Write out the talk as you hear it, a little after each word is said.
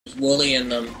There's woolly in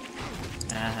them.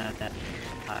 That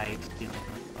eye stealing.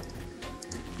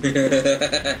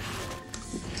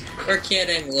 We're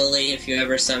kidding, Wooly. If you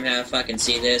ever somehow fucking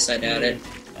see this, I doubt it.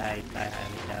 I highly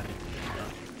doubt it.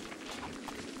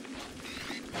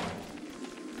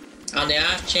 On the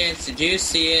off chance you do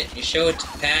see it, you show it to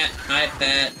Pat. Hi,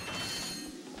 Pat.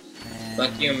 And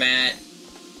Fuck you, Matt.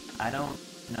 I don't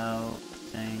know,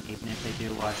 saying even if they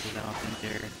do watch it, I don't think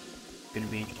they're gonna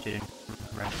be interested in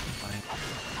Ratchet Clank.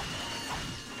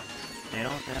 They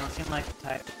don't seem like the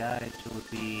type of guys who would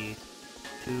be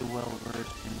too well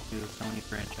versed into Sony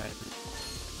franchises.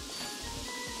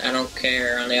 I don't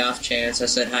care. On the off chance, I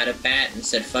said hi to Pat and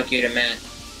said fuck you to Matt.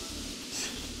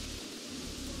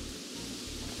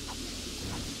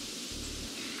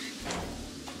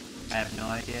 I have no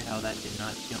idea how that did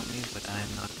not kill me, but I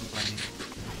am not complaining.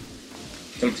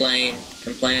 Complain,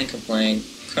 complain, complain,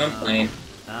 complain.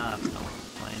 Stop, don't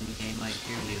complain. The game might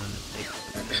hear you and mistake.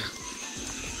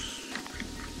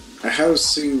 I have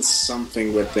seen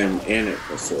something with them in it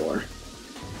before.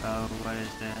 Oh, what is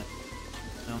that?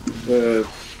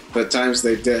 The times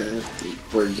they did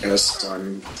were guests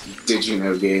on Did You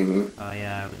Know Gaming. Oh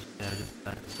yeah, I was just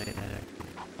about to say that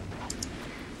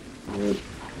actually.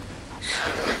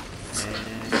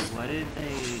 What did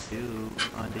they do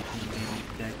on Did You Know Gaming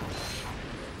exactly?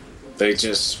 They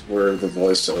just were the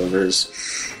voiceovers.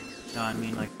 No, I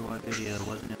mean like for what video?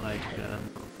 Wasn't it like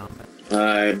combat?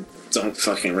 I don't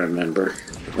fucking remember.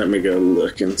 Let me go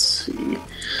look and see.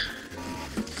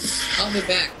 I'll be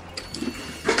back.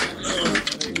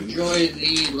 Enjoy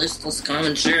the listless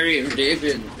commentary of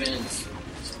David and Vince.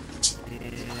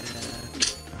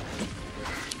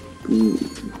 Mm.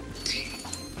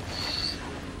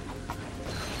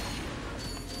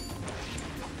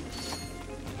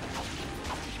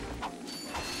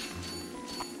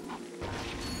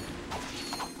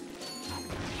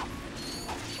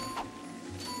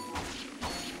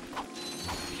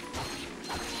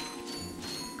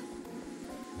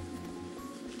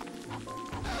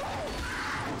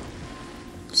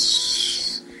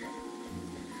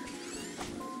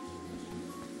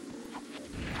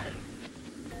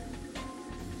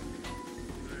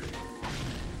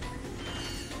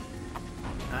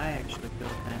 I actually feel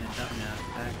kind of dumb now.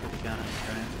 I could have gotten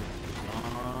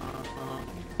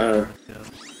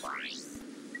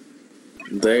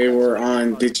They were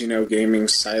on Did You Know Gaming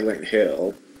Silent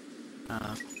Hill.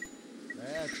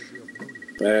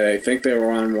 But I think they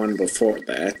were on one before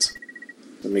that.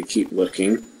 Let me keep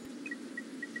looking.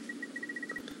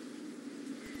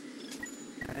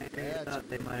 I thought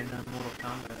they might have done Mortal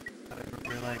Kombat. I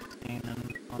remember like seeing them.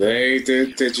 They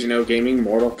did You Know Gaming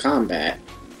Mortal Kombat.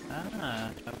 Okay.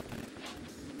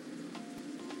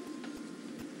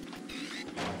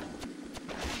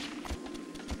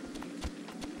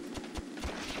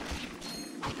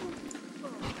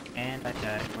 And I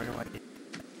died. Where do I get?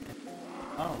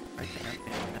 Oh, right there.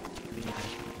 Okay, that's the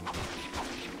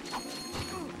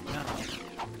No.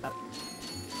 Stop.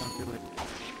 Don't do it.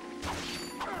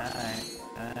 Die.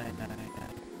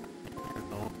 You're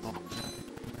gold.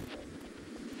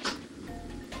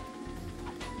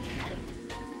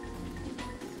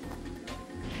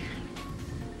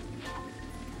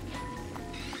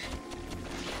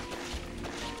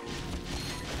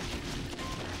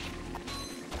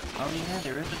 Oh yeah,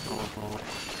 there is a gold bowl.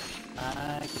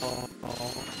 Bye, gold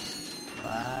bowl.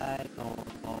 Bye, gold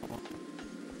bowl.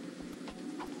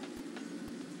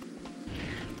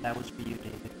 That was for you,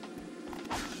 David.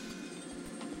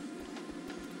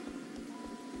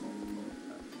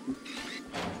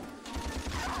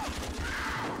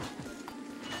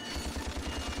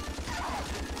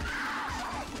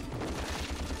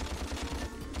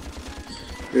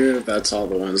 Yeah, that's all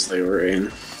the ones they were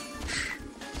in.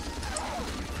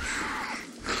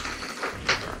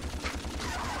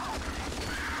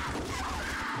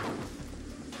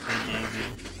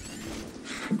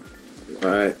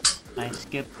 What?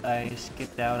 I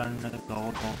skipped out on another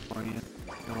gold bowl for you.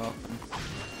 You're welcome.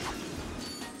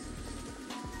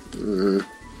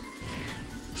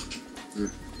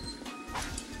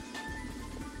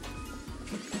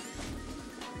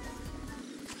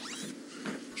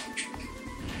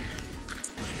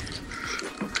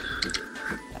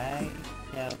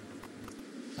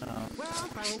 Well,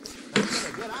 thanks. I'm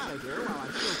gonna get out of here while I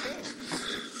still can.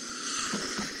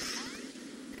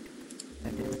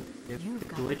 If the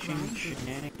glitching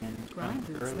shenanigans from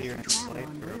earlier in the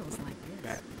playthrough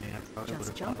back to me, I probably would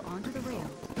have jump onto the rail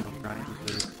and ride.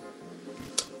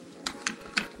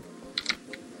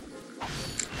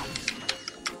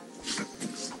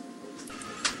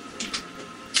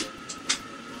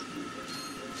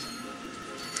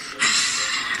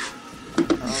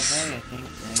 Oh hey, I think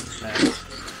back.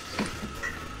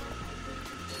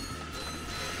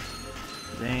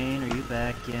 Zane, are you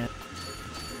back yet?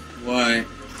 Why?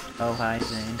 Oh, hi,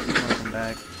 Zane. Welcome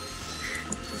back.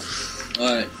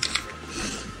 What?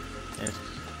 Yes.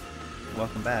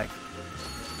 Welcome back.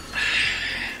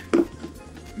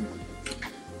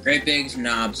 Great big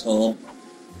knobs hole.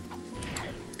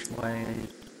 Why?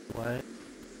 What?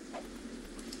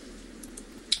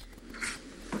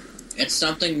 It's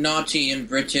something naughty in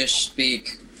British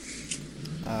speak.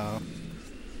 Oh.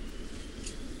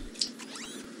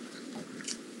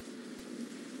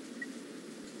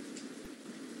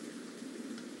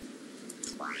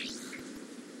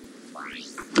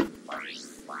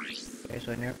 Okay,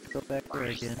 so I never have to go back there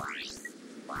again.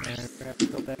 I never have to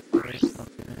go back there. I'm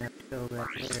gonna have to go back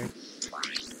there.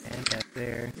 And back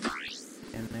there.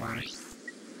 And there.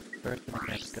 First I'm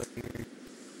gonna have to go here.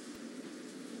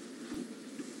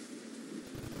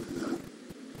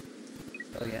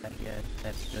 Oh yeah,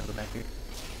 that's still back here.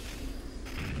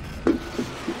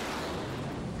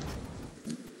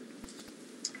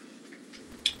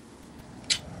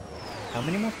 How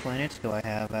many more planets do I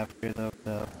have after the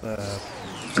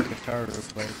Tartaru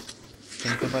place?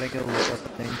 Can somebody go look up the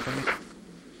thing for me?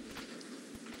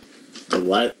 The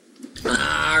what?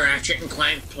 Ratchet and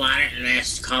Clank planet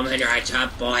nest coming right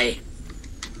up, boy.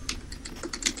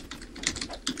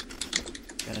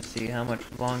 Gonna see how much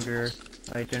longer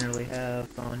I generally have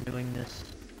on doing this.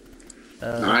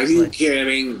 Are you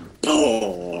getting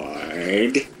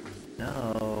bored?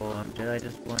 No, I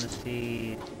just want to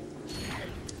see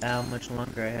how much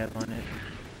longer I have on it.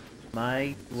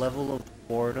 My level of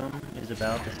boredom is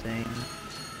about the same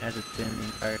as it's been the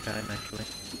entire time, actually.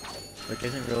 Which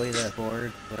isn't really that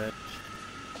bored, but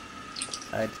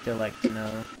I'd still like to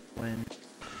know when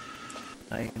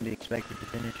I can be expected to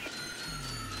finish.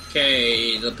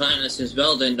 Okay, the planets is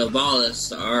Veldin,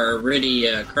 Novalis,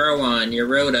 Aridia, Kerwan,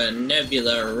 Euroda,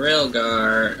 Nebula,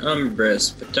 Rilgar,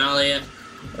 Umbris, Petalia,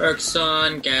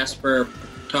 Urxon, Gasper,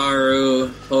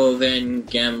 Taru, Hoven,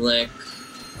 Gemlik,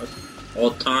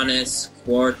 Oltanis,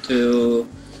 Quartu,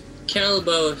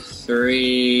 Kelbo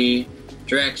 3,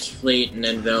 Drex Fleet, and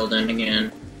then Veldin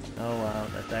again. Oh wow,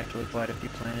 that's actually quite a few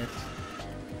planets.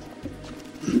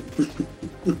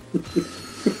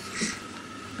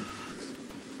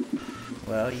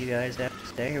 Well, you guys have to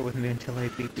stay here with me until I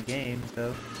beat the game,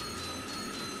 so...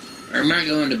 I'm not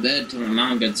going to bed till my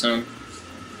mom gets home.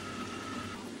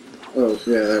 Oh,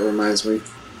 yeah, that reminds me.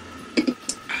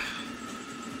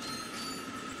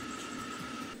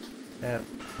 That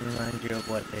reminds you of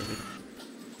what, David?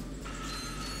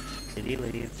 Did he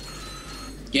leave?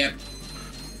 Yep.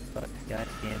 Fuck,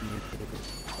 goddamn you, David.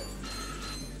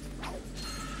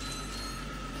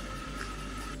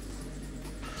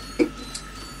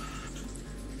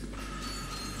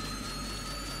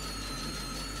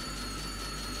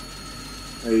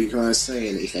 Are you going to say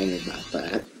anything about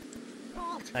that?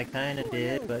 I kinda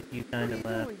did, but you kinda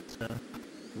left, so...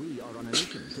 We are on a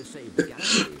mission to save the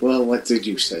galaxy. Well, what did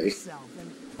you say?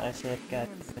 I said, God.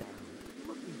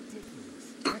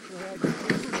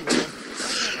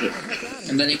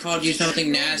 And then he called you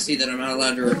something nasty that I'm not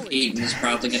allowed to repeat, and it's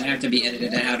probably going to have to be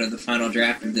edited out of the final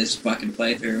draft of this fucking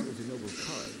playthrough.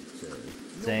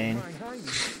 Zane,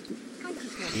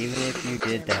 even if you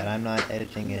did that, I'm not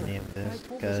editing any of this,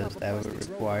 because that would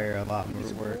require a lot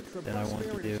more work than I want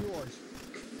to do.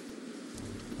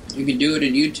 You can do it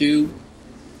in YouTube.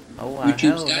 Oh, YouTube's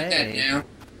hell, got that hey. now.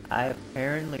 I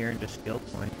apparently earned a skill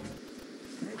point.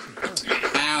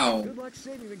 How?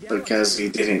 Because he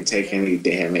didn't take any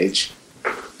damage.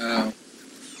 Oh.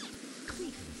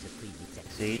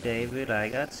 See, David, I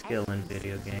got skill in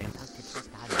video games.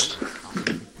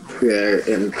 Yeah,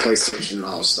 in PlayStation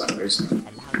All-Stars.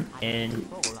 In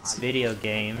video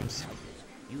games.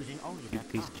 You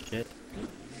piece of shit.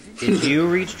 Did you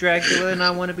reach Dracula and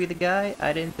I want to be the guy?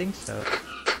 I didn't think so.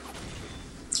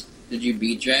 Did you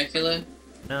beat Dracula?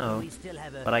 No,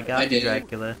 but I got to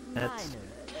Dracula. That's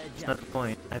not the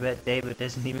point. I bet David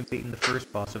hasn't even beaten the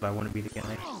first boss if I want to be the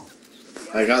guy.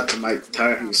 I got to Mike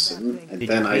Tyson, and Did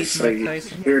then you I beat Mike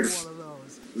Tyson? figured...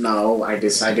 No, I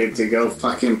decided to go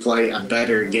fucking play a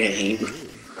better game.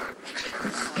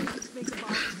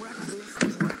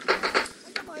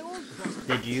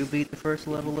 Did you beat the first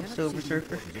level of Silver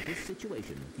Surfer?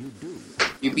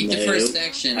 You beat the first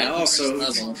section, I not the also...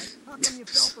 first level.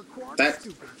 That...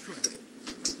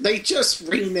 They just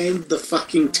renamed the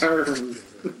fucking term.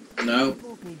 Nope.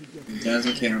 It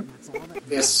doesn't count.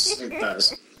 Yes, it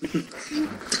does.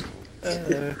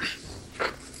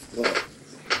 Well,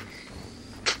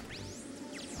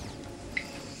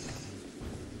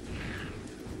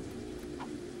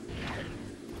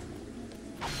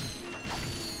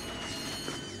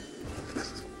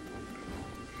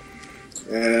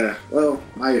 Well,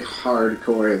 my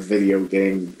hardcore video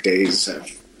game days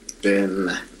have been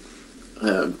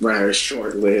rather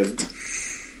short-lived.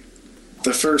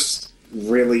 The first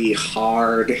really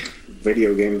hard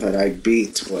video game that I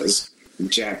beat was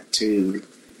Jack 2.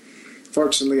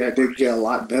 Fortunately, I did get a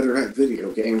lot better at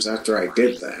video games after I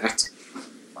did that.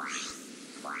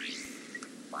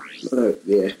 But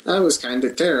yeah, I was kind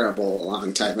of terrible a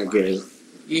long time ago.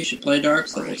 You should play Dark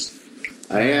Souls.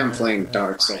 I am playing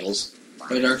Dark Souls.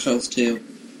 Play Dark Souls 2.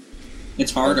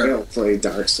 It's I harder. will play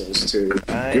Dark Souls 2.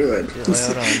 Wait, Good.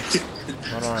 hold on.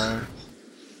 Hold on.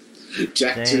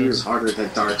 Jack 2 is harder than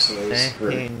Dark Souls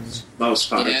for Dang. most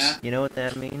parts. Yeah. You know what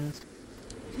that means?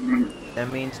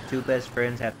 That means two best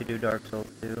friends have to do Dark Souls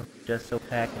 2, just so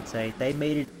Pat can say, they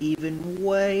made it even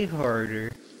way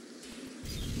harder.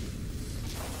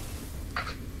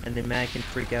 And then Matt can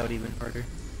freak out even harder.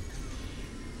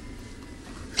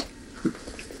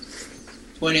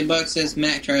 $20 says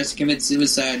Matt tries to commit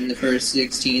suicide in the first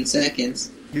 16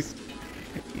 seconds. He's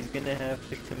gonna have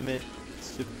to commit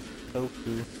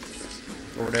seppuku,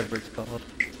 or whatever it's called.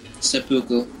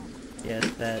 Seppuku. Yes,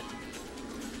 that.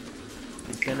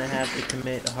 He's gonna have to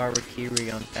commit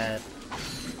harakiri on Pat.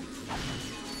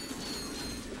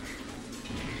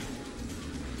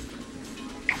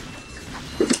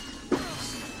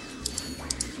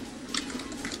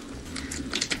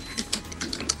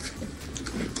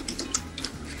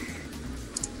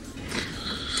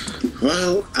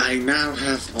 Well, I now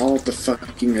have all the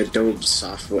fucking Adobe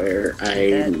software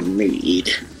I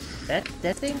need. That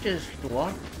thing just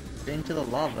walked into the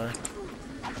lava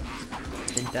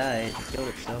and died, killed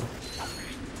itself.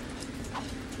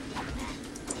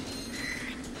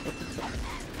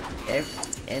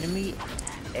 Enemy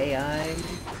AI,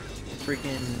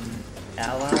 freaking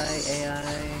ally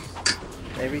AI,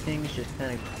 everything's just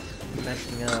kind of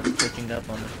messing up, switching up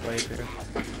on this playthrough.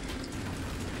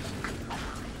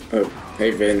 Oh,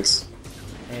 hey Vince.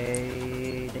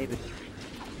 Hey, David.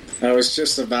 I was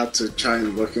just about to try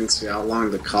and look and see how long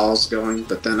the call's going,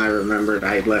 but then I remembered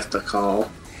I left the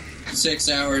call. 6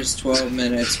 hours, 12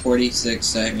 minutes, 46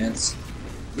 seconds.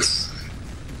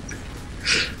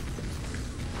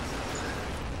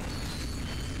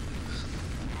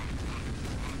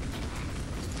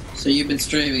 So you've been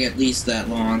streaming at least that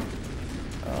long.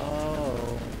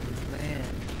 Oh, man.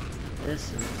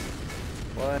 This is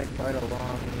quite a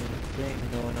long thing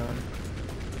going on.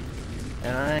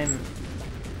 And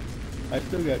I've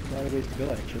still got quite a ways to go,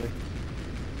 actually.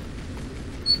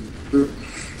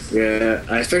 Yeah,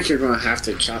 I think you're gonna have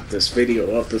to chop this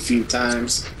video up a few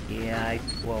times. Yeah,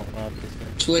 well, obviously.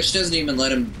 Twitch doesn't even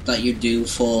let you do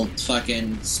full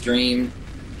fucking stream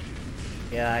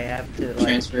Yeah, I have to, like...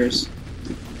 transfers.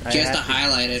 I You have to have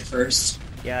highlight it first.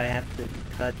 Yeah, I have to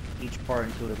cut each part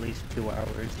into at least 2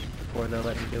 hours before they'll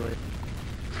let me do it.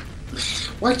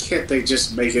 Why can't they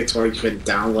just make it to where you can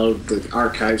download the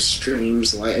archive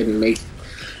streams and make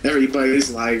everybody's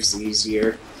lives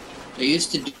easier? They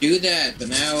used to do that, but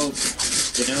now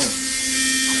they don't.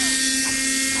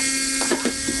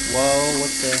 Whoa,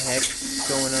 what the heck's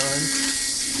going on?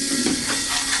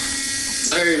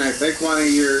 Siren, I think one of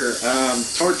your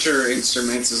torture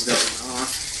instruments is going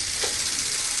off.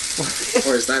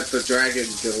 Or is that the dragon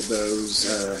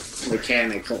dildo's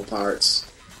mechanical parts?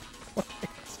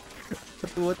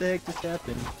 What the heck just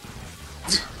happened?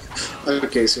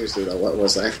 Okay, seriously though, what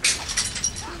was that?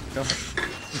 No.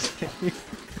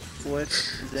 What,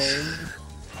 Zane?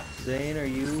 Zane, are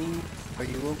you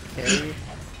okay?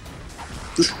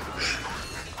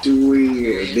 Do we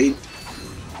need...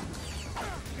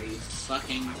 Are you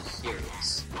fucking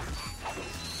serious?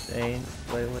 Zane,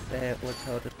 wait, what the heck? What the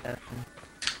hell just happened?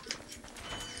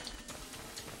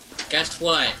 Guess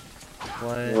what?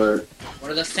 What? One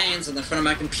of the fans on the front of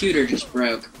my computer just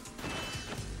broke.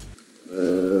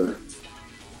 Oh.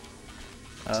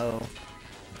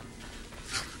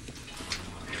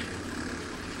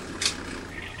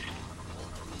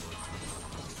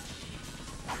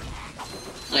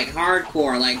 Like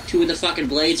hardcore, like 2 of the fucking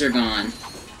blades are gone.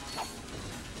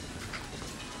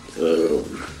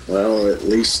 Well, at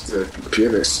least the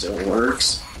computer still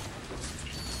works.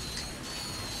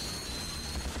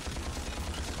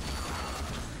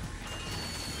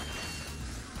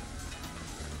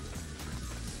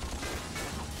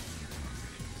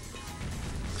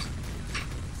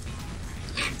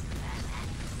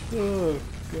 Oh,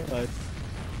 God.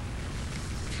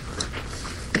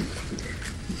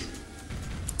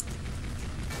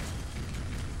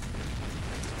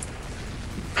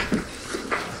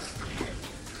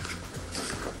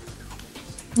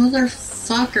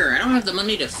 Motherfucker, I don't have the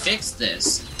money to fix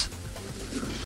this.